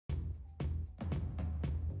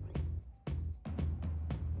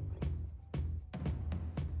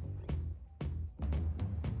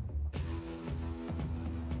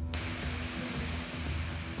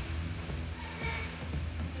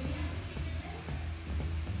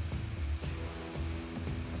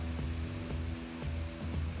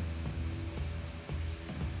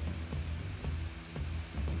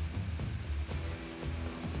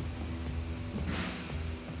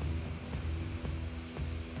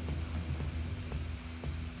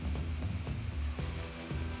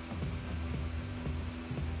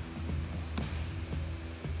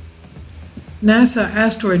NASA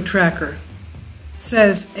asteroid tracker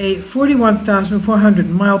says a 41,400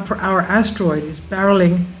 mile per hour asteroid is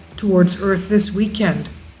barreling towards Earth this weekend.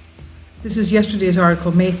 This is yesterday's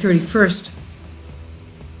article, May 31st.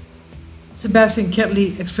 Sebastian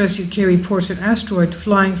Ketley Express UK reports an asteroid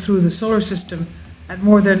flying through the solar system at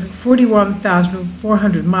more than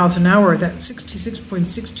 41,400 miles an hour, that's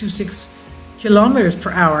 66.626 kilometers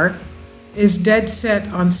per hour, is dead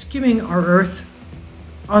set on skimming our Earth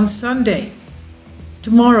on Sunday.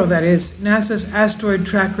 Tomorrow, that is. NASA's asteroid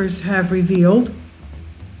trackers have revealed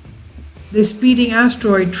the speeding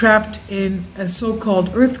asteroid trapped in a so-called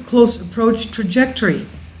Earth close approach trajectory,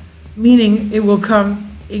 meaning it will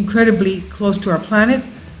come incredibly close to our planet.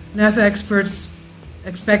 NASA experts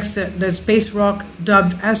expects that the space rock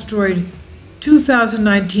dubbed asteroid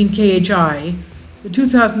 2019 KHI, the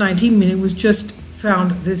 2019 meaning was just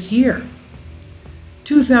found this year.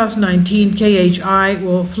 2019 KHI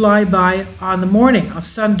will fly by on the morning of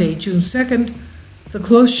Sunday, June 2nd. The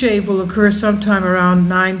close shave will occur sometime around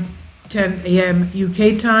 9:10 a.m.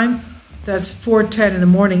 UK time. That's 4:10 in the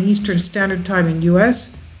morning Eastern Standard Time in US.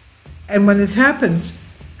 And when this happens,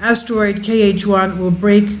 asteroid KH1 will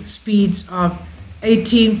break speeds of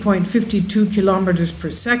 18.52 kilometers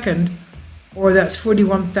per second, or that's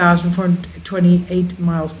 41,428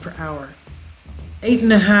 miles per hour.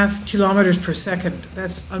 8.5 kilometers per second.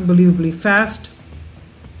 That's unbelievably fast.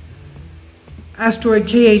 Asteroid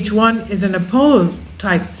KH1 is an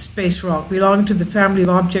Apollo-type space rock belonging to the family of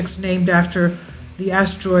objects named after the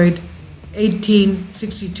asteroid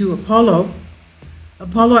 1862 Apollo.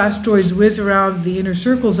 Apollo asteroids whiz around the inner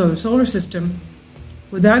circles of the solar system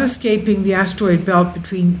without escaping the asteroid belt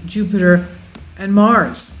between Jupiter and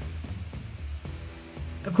Mars.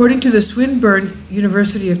 According to the Swinburne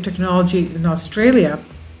University of Technology in Australia,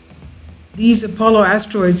 these Apollo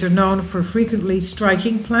asteroids are known for frequently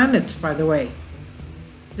striking planets, by the way.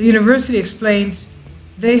 The university explains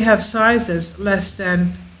they have sizes less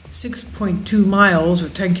than 6.2 miles or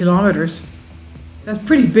 10 kilometers. That's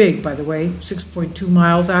pretty big, by the way, 6.2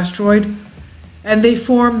 miles asteroid. And they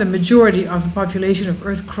form the majority of the population of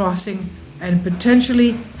Earth-crossing and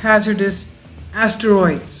potentially hazardous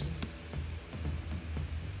asteroids.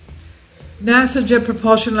 NASA Jet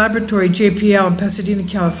Propulsion Laboratory, JPL, in Pasadena,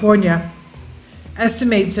 California,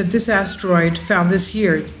 estimates that this asteroid found this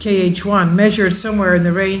year, KH1, measured somewhere in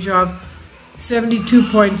the range of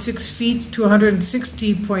 72.6 feet to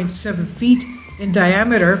 160.7 feet in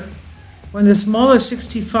diameter, when the smallest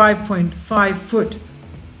 65.5 foot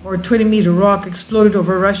or 20-meter rock exploded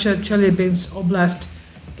over Russia Chelyabinsk Oblast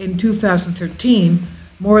in 2013.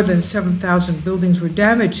 More than 7,000 buildings were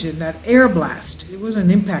damaged in that air blast. It wasn't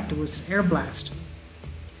an impact, it was an air blast.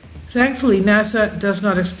 Thankfully, NASA does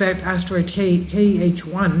not expect asteroid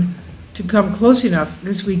KH1 to come close enough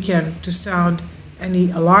this weekend to sound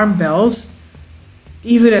any alarm bells.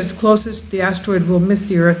 Even at its closest, the asteroid will miss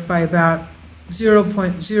the Earth by about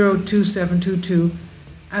 0.02722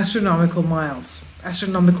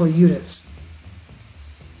 astronomical units.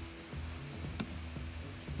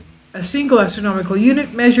 A single astronomical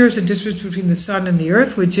unit measures the distance between the Sun and the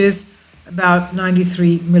Earth, which is about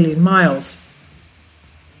 93 million miles.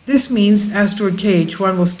 This means asteroid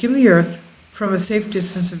KH1 will skim the Earth from a safe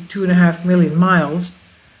distance of 2.5 million miles,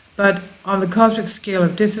 but on the cosmic scale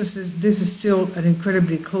of distances, this is still an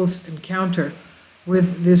incredibly close encounter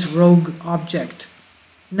with this rogue object.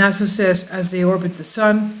 NASA says as they orbit the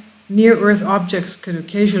Sun, near-Earth objects could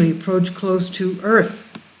occasionally approach close to Earth.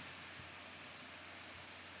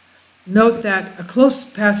 Note that a close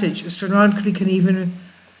passage astronomically can even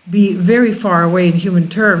be very far away in human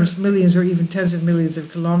terms, millions or even tens of millions of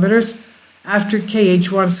kilometers. After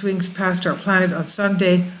KH1 swings past our planet on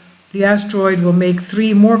Sunday, the asteroid will make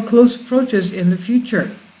 3 more close approaches in the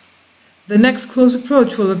future. The next close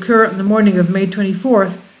approach will occur on the morning of May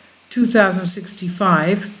 24th,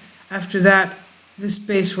 2065. After that, this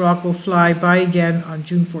space rock will fly by again on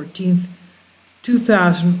June 14th,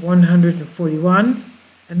 2141.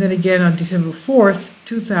 And then again on December 4th,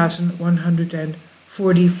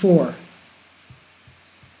 2144.